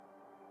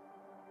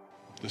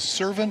the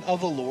servant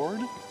of the Lord,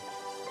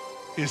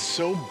 is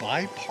so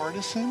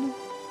bipartisan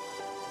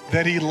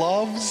that he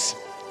loves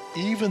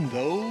even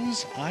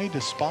those I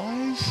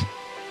despise?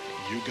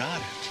 You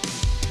got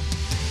it.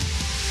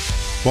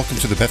 Welcome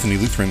to the Bethany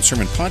Lutheran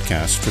Sermon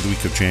Podcast for the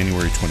week of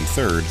January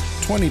 23rd,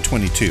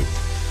 2022.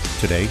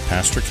 Today,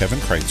 Pastor Kevin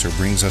Kreitzer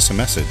brings us a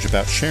message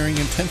about sharing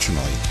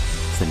intentionally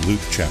from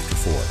Luke chapter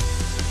 4.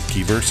 The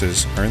key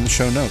verses are in the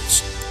show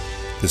notes.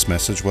 This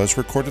message was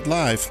recorded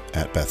live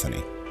at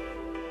Bethany.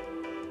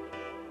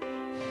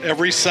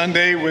 Every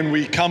Sunday when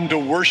we come to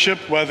worship,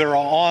 whether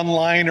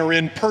online or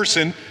in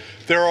person,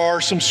 there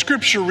are some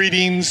scripture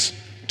readings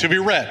to be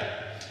read.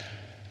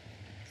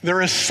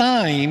 They're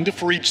assigned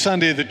for each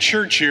Sunday of the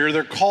church here.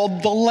 They're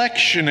called the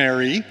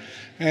lectionary.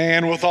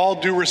 And with all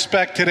due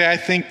respect today, I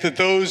think that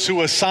those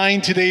who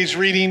assigned today's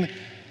reading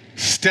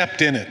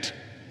stepped in it.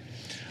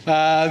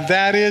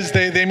 That is,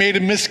 they made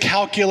a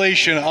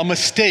miscalculation, a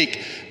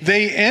mistake.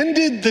 They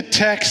ended the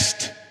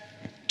text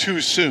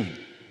too soon.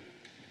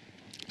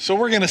 So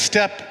we're going to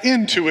step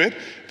into it.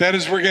 That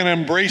is, we're going to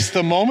embrace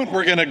the moment.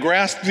 We're going to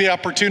grasp the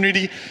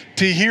opportunity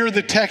to hear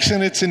the text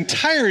in its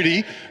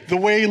entirety the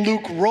way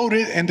Luke wrote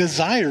it and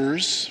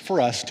desires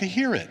for us to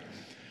hear it.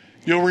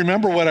 You'll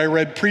remember what I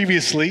read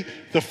previously,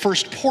 the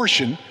first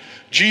portion.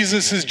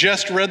 Jesus has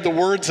just read the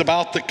words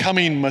about the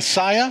coming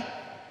Messiah.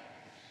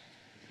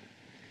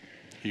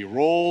 He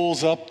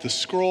rolls up the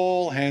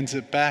scroll, hands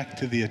it back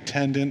to the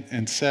attendant,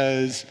 and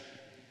says,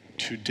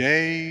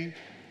 "Today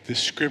the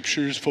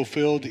scriptures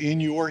fulfilled in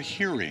your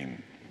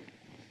hearing."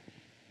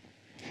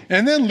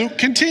 And then Luke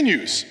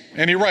continues,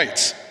 and he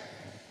writes,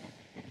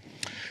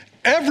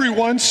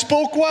 "Everyone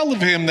spoke well of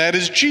him," that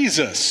is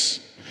Jesus,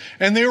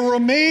 "and they were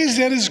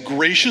amazed at his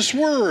gracious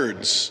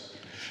words.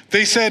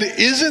 They said,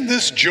 'Isn't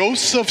this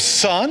Joseph's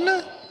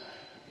son?'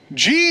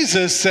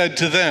 Jesus said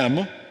to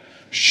them,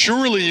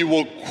 'Surely you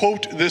will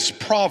quote this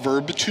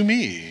proverb to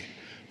me,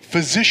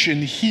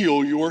 "Physician,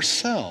 heal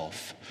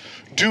yourself.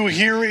 Do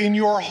here in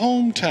your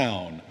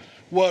hometown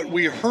what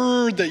we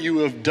heard that you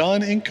have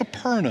done in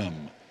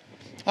Capernaum.'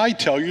 I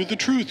tell you the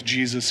truth,"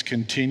 Jesus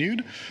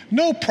continued.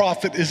 "No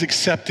prophet is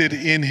accepted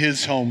in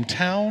his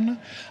hometown.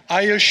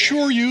 I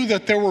assure you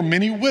that there were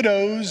many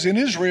widows in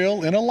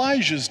Israel in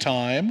Elijah's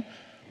time,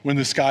 when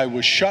the sky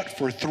was shut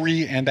for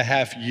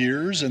 3.5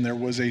 years and there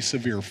was a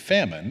severe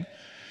famine.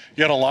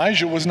 Yet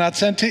Elijah was not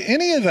sent to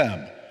any of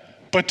them,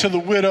 but to the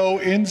widow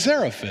in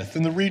Zarephath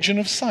in the region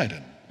of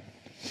Sidon.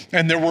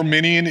 And there were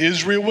many in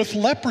Israel with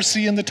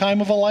leprosy in the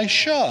time of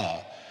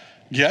Elisha.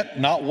 Yet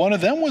not one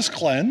of them was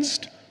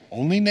cleansed,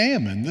 only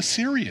Naaman the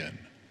Syrian."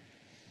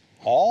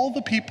 All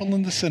the people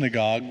in the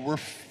synagogue were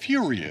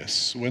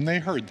furious when they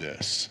heard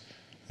this.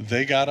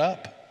 They got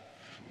up,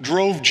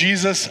 drove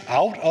Jesus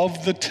out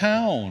of the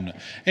town,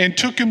 and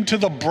took him to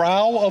the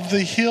brow of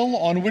the hill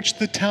on which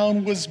the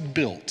town was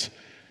built,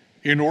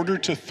 in order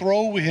to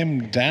throw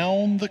him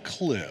down the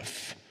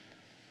cliff.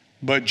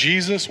 But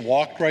Jesus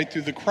walked right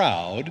through the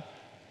crowd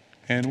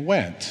and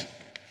went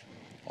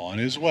on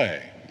his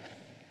way.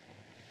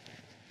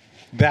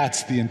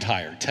 That's the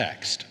entire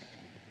text.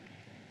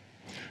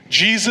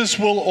 Jesus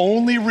will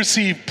only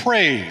receive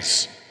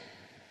praise.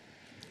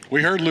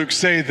 We heard Luke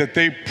say that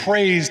they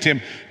praised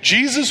him.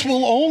 Jesus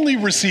will only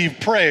receive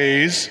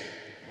praise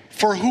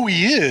for who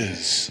he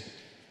is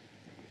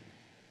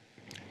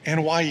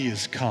and why he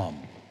has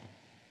come,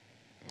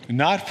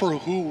 not for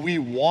who we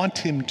want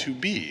him to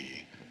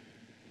be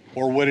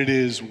or what it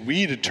is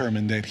we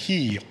determine that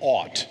he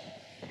ought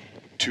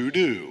to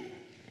do.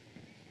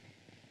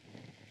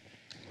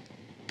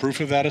 Proof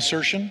of that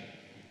assertion?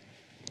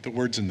 The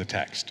words in the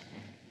text.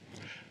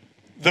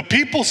 The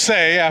people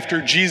say,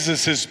 after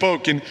Jesus has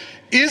spoken,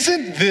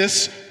 "Isn't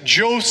this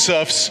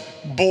Joseph's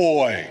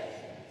boy?"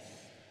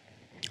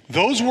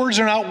 Those words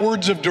are not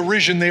words of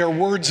derision, they are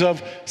words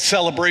of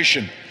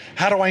celebration.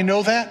 How do I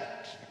know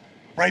that?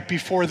 Right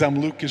before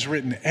them, Luke has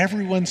written,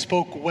 "Everyone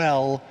spoke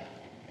well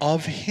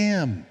of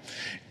him."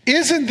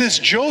 "Isn't this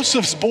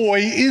Joseph's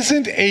boy?"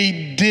 isn't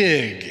a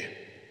dig.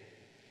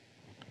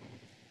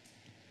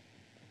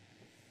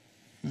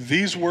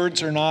 These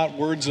words are not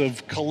words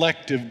of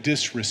collective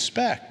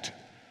disrespect.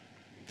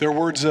 They're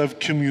words of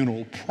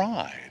communal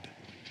pride.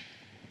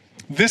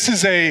 This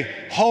is a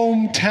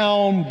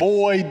hometown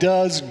boy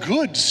does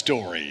good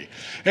story.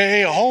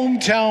 A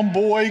hometown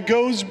boy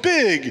goes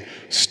big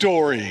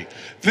story.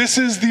 This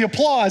is the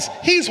applause.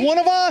 He's one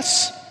of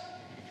us.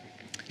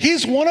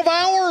 He's one of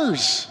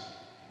ours.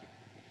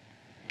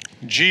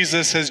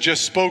 Jesus has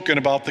just spoken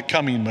about the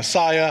coming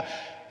Messiah,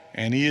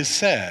 and he has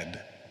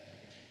said,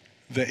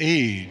 "The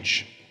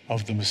age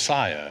of the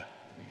Messiah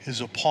is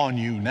upon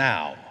you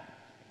now,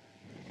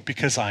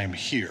 because I am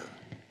here."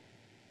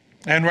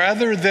 And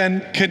rather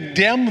than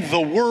condemn the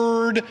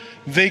word,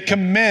 they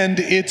commend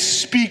its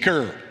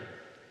speaker.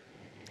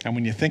 And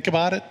when you think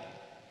about it,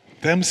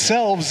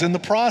 themselves in the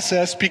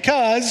process,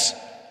 because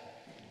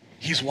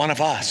he's one of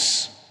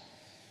us.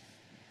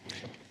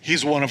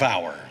 He's one of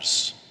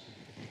ours.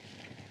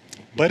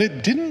 But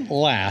it didn't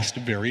last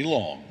very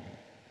long.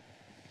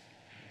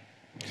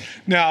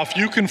 Now, if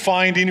you can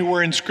find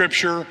anywhere in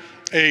Scripture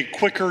a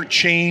quicker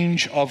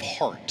change of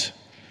heart,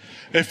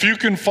 if you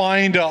can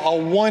find a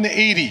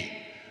 180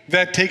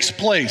 that takes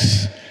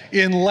place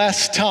in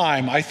less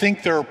time, I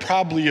think there are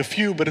probably a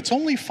few, but it's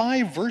only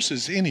 5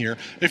 verses in here.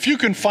 If you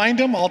can find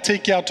them, I'll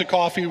take you out to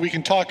coffee. We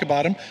can talk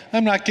about them.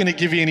 I'm not going to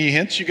give you any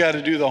hints. You got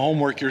to do the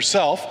homework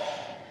yourself,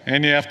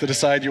 and you have to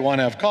decide you want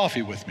to have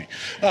coffee with me.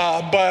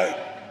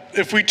 But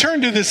if we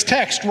turn to this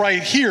text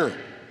right here,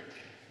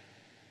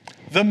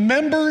 the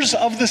members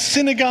of the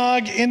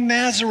synagogue in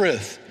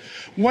Nazareth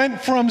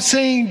went from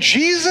saying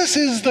Jesus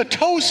is the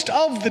toast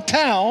of the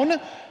town,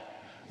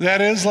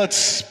 that is,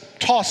 let's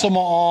toss him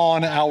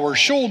on our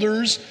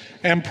shoulders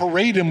and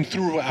parade him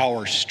through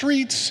our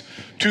streets,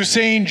 to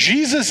saying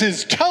Jesus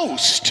is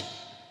toast,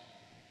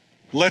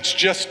 let's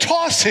just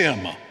toss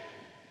him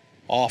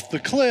off the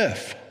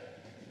cliff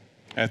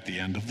at the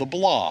end of the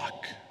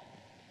block.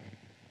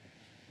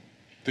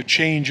 The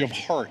change of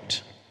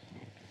heart.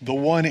 The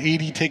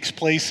 180 takes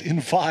place in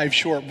 5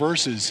 short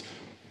verses.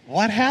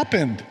 What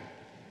happened?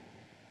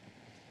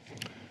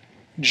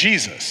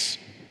 Jesus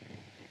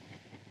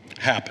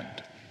happened.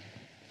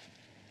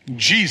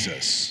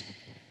 Jesus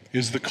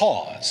is the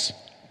cause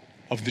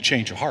of the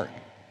change of heart.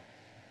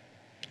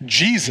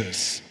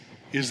 Jesus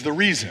is the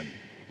reason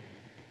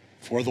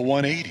for the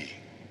 180.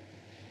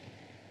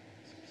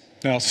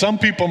 Now, some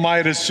people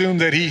might assume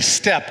that he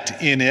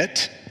stepped in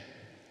it.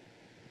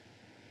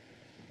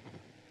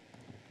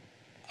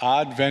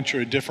 I'd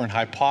venture a different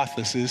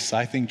hypothesis.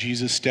 I think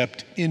Jesus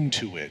stepped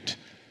into it.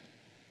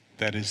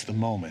 That is the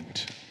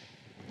moment.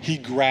 He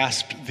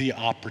grasped the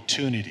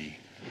opportunity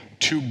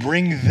to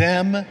bring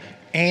them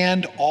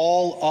and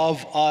all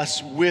of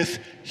us with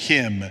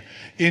him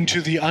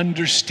into the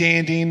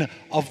understanding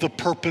of the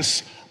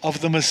purpose of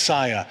the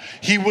Messiah.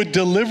 He would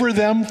deliver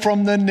them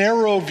from the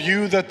narrow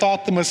view that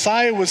thought the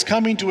Messiah was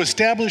coming to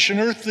establish an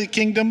earthly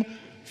kingdom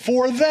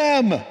for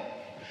them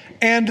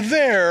and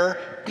their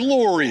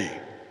glory.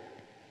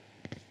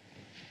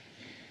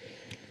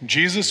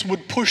 Jesus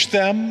would push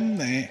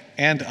them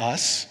and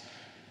us,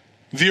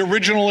 the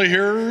original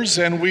hearers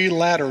and we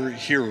latter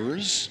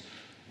hearers,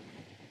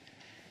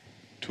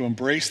 to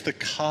embrace the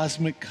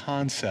cosmic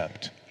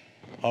concept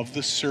of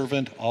the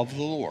servant of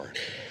the Lord,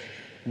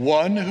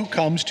 one who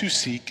comes to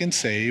seek and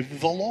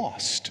save the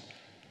lost,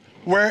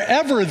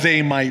 wherever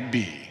they might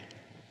be,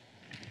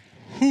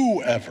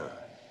 whoever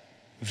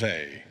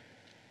they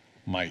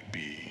might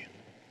be,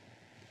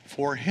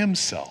 for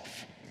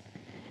himself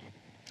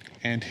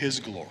and his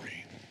glory.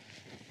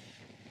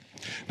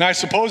 Now, I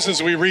suppose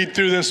as we read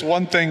through this,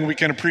 one thing we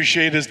can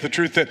appreciate is the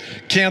truth that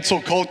cancel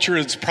culture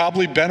has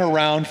probably been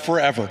around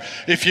forever.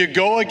 If you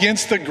go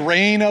against the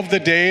grain of the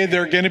day,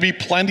 there are going to be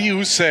plenty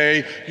who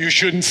say you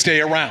shouldn't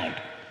stay around.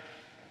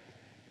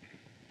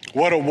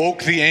 What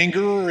awoke the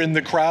anger in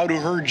the crowd who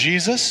heard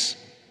Jesus?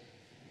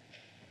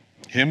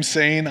 Him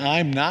saying,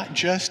 I'm not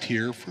just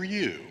here for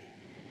you.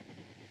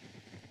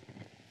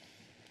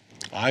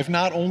 I've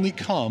not only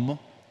come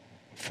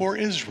for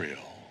Israel.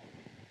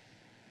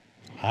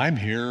 I'm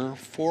here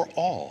for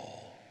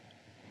all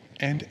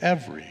and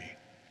every.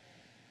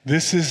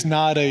 This is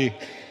not an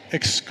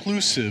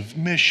exclusive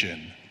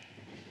mission,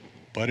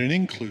 but an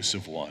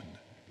inclusive one.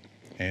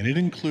 And it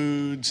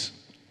includes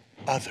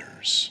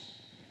others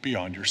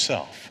beyond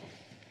yourself.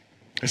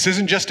 This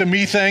isn't just a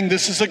me thing,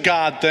 this is a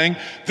God thing.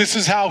 This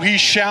is how he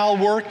shall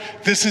work.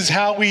 This is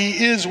how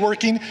he is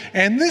working.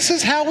 And this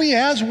is how he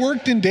has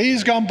worked in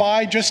days gone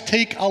by. Just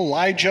take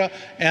Elijah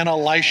and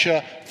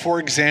Elisha, for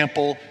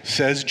example,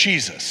 says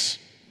Jesus.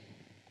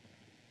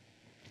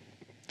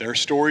 Their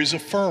stories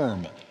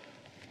affirm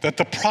that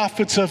the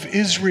prophets of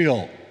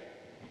Israel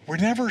were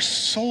never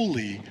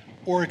solely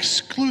or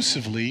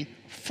exclusively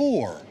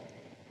for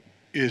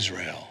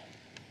Israel.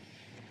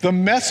 The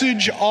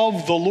message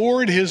of the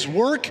Lord, his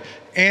work,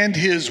 and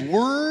his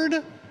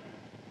word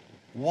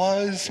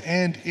was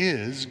and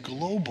is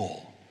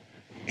global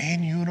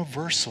and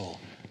universal.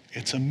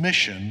 It's a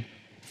mission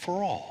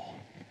for all.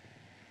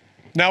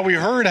 Now, we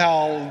heard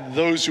how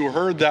those who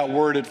heard that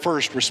word at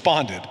first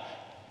responded.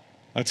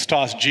 Let's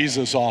toss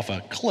Jesus off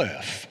a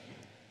cliff.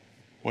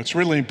 What's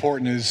really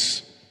important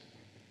is,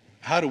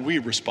 how do we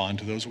respond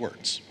to those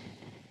words?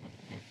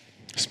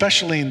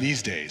 Especially in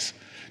these days,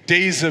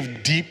 days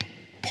of deep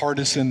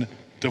partisan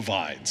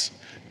divides,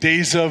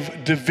 days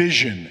of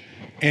division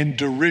and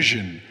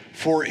derision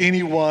for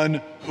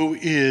anyone who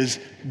is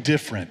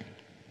different,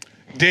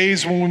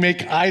 days when we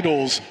make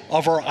idols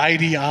of our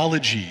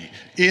ideology.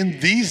 In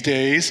these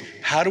days,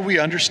 how do we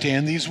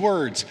understand these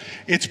words?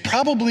 It's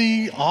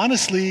probably,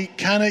 honestly,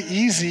 kind of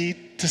easy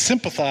to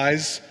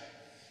sympathize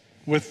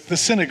with the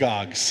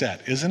synagogue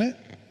set, isn't it?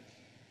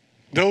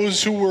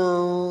 Those who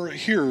were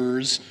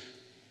hearers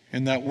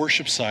in that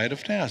worship site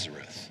of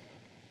Nazareth.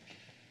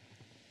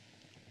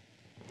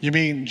 You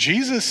mean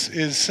Jesus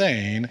is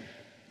saying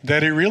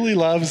that he really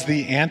loves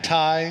the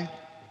anti-this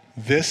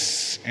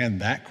and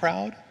that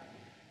crowd?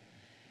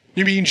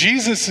 You mean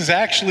Jesus is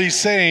actually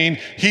saying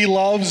he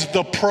loves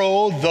the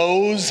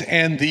pro-those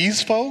and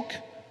these folk?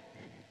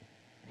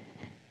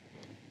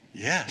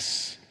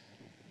 Yes.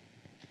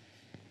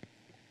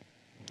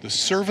 the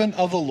servant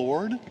of the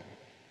Lord,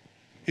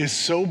 is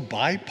so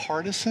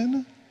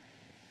bipartisan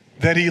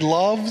that he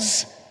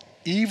loves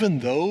even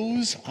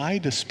those I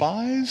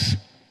despise?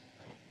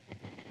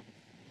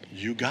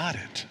 You got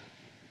it.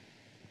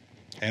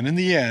 And in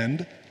the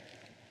end,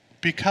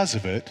 because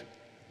of it,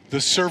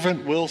 the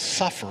servant will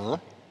suffer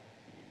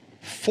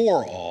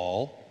for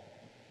all,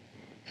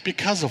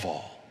 because of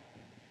all.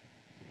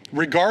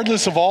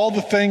 Regardless of all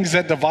the things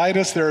that divide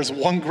us, there is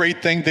one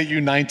great thing that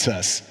unites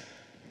us.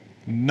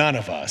 None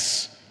of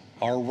us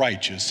are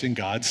righteous in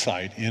God's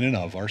sight in and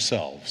of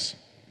ourselves.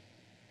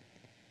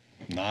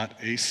 Not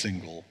a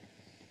single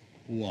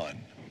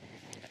one.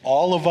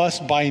 All of us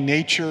by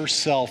nature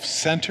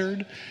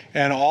self-centered,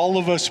 and all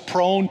of us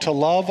prone to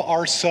love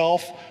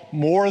ourselves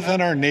more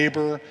than our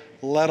neighbor,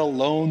 let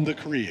alone the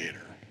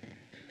Creator.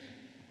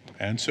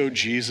 And so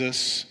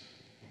Jesus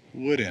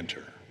would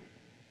enter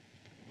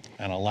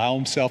and allow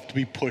himself to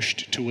be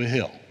pushed to a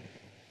hill.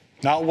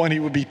 Not one he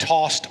would be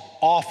tossed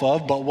off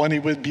of, but one he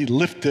would be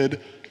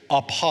lifted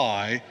up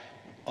high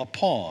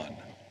upon.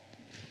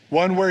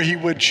 One where he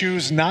would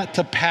choose not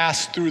to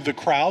pass through the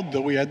crowd,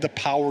 though he had the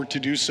power to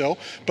do so,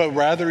 but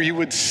rather he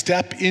would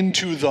step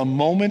into the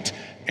moment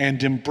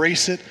and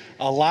embrace it,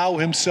 allow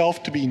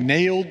himself to be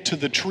nailed to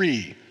the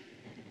tree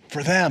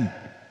for them,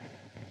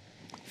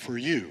 for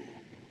you,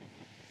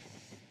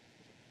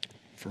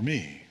 for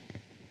me,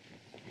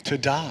 to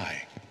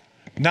die.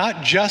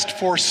 Not just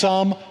for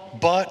some,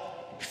 but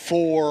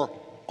for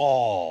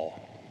all.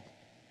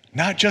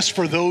 Not just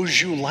for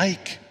those you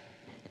like,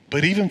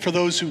 but even for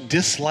those who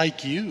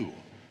dislike you,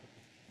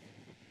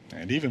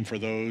 and even for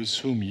those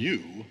whom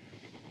you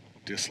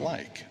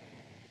dislike.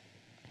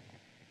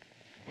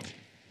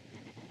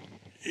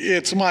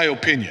 It's my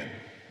opinion,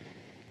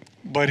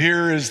 but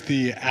here is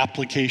the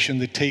application,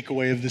 the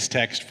takeaway of this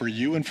text for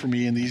you and for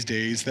me in these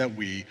days that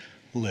we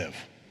live.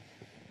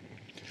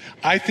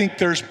 I think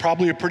there's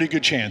probably a pretty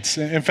good chance,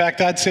 in fact,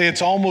 I'd say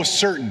it's almost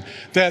certain,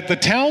 that the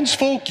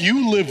townsfolk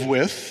you live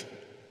with,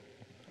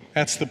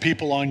 that's the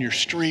people on your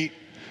street,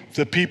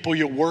 the people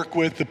you work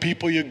with, the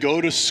people you go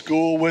to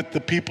school with,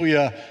 the people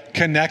you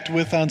connect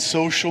with on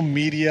social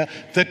media,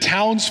 the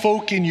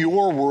townsfolk in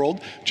your world,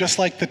 just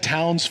like the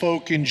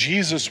townsfolk in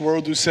Jesus'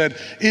 world who said,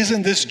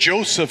 isn't this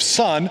Joseph's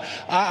son?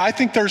 I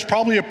think there's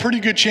probably a pretty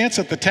good chance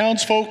that the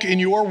townsfolk in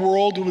your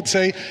world who would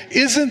say,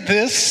 isn't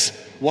this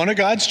one of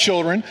God's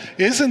children?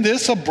 Isn't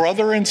this a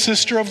brother and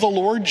sister of the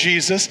Lord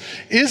Jesus?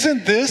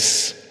 Isn't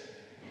this,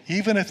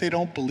 even if they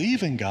don't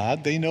believe in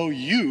God, they know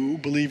you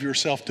believe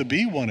yourself to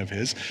be one of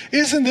his.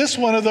 Isn't this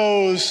one of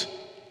those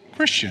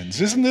Christians?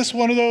 Isn't this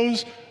one of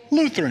those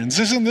Lutherans?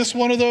 Isn't this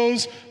one of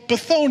those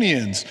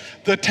Bethonians?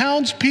 The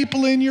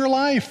townspeople in your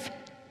life.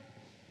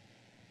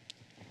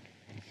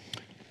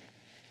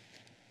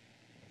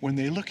 When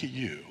they look at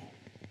you,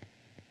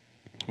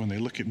 when they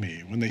look at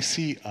me, when they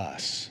see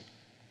us,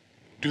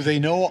 do they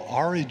know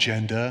our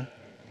agenda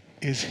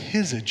is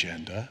his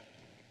agenda?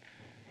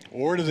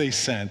 Or do they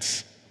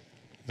sense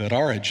that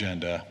our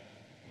agenda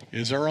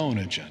is our own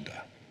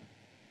agenda?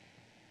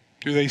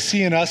 Do they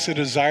see in us a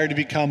desire to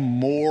become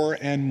more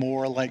and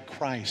more like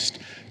Christ,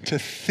 to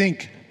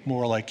think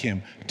more like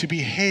him, to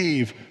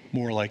behave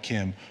more like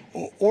him?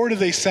 Or do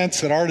they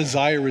sense that our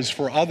desire is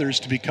for others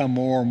to become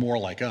more and more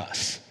like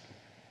us,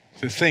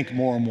 to think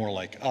more and more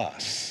like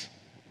us,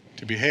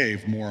 to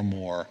behave more and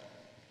more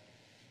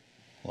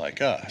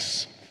like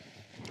us?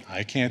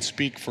 I can't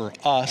speak for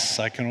us,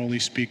 I can only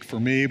speak for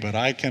me, but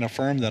I can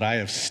affirm that I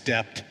have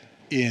stepped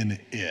in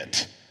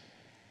it.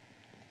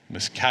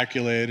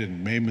 Miscalculated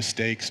and made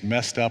mistakes,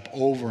 messed up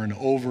over and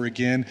over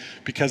again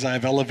because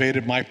I've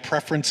elevated my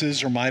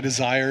preferences or my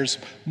desires,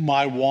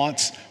 my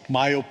wants,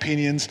 my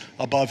opinions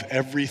above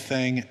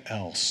everything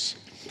else.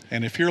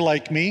 And if you're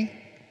like me,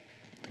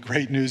 the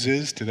great news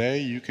is today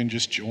you can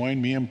just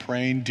join me in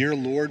praying, Dear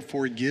Lord,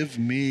 forgive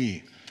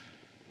me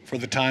for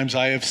the times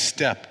I have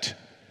stepped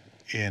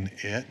in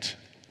it,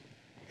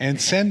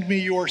 and send me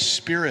your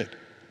Spirit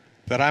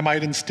that I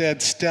might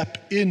instead step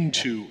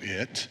into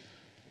it,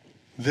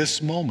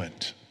 this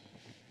moment,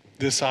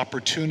 this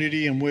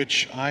opportunity in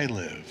which I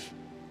live,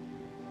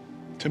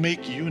 to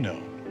make you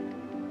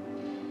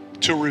known,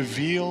 to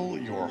reveal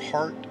your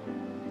heart,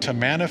 to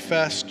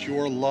manifest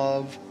your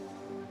love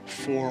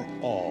for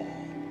all,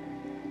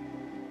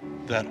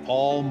 that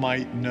all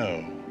might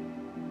know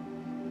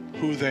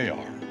who they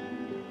are,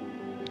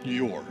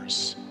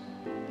 yours,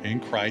 in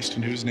Christ,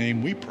 in whose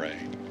name we pray.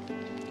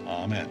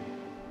 Amen.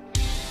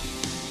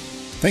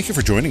 Thank you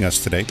for joining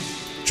us today.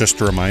 Just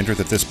a reminder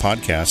that this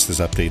podcast is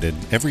updated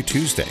every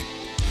Tuesday.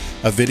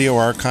 A video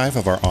archive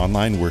of our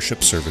online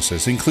worship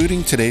services,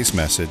 including today's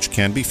message,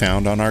 can be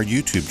found on our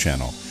YouTube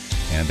channel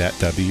and at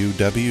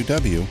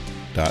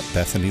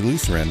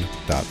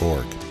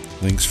www.bethanylutheran.org.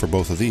 Links for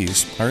both of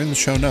these are in the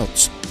show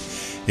notes.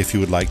 If you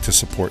would like to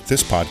support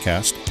this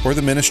podcast or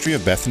the ministry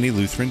of Bethany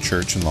Lutheran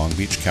Church in Long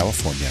Beach,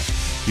 California,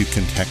 you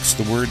can text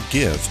the word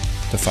GIVE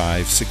to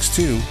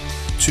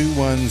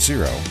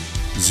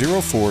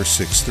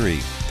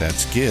 562-210-0463.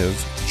 That's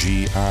GIVE,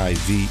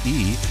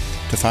 G-I-V-E,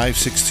 to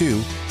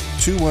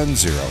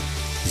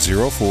 562-210-0463.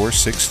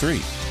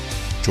 0463.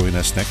 Join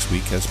us next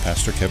week as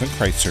Pastor Kevin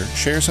Kreitzer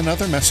shares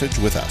another message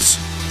with us.